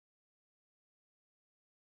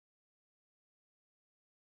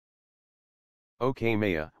Okay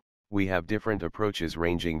Maya, we have different approaches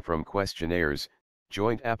ranging from questionnaires,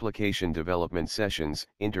 joint application development sessions,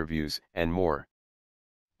 interviews, and more.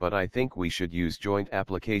 But I think we should use joint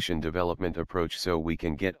application development approach so we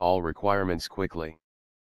can get all requirements quickly.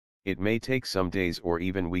 It may take some days or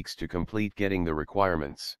even weeks to complete getting the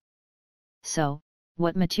requirements. So,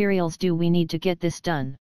 what materials do we need to get this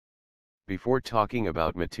done? Before talking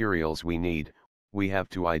about materials we have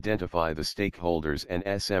to identify the stakeholders and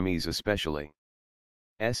SMEs especially.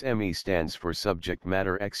 SME stands for Subject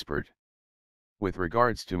Matter Expert. With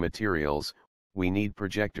regards to materials, we need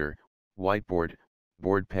projector, whiteboard,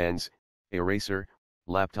 board pens, eraser,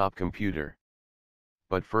 laptop computer.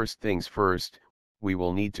 But first things first, we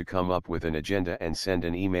will need to come up with an agenda and send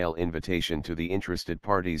an email invitation to the interested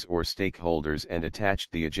parties or stakeholders and attach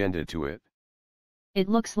the agenda to it. It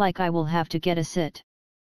looks like I will have to get a sit.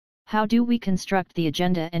 How do we construct the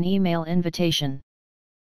agenda and email invitation?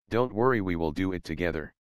 Don't worry, we will do it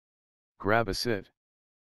together. Grab a sit.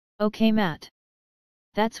 Okay Matt.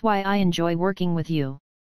 That's why I enjoy working with you.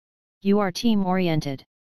 You are team-oriented.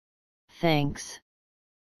 Thanks.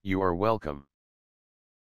 You are welcome.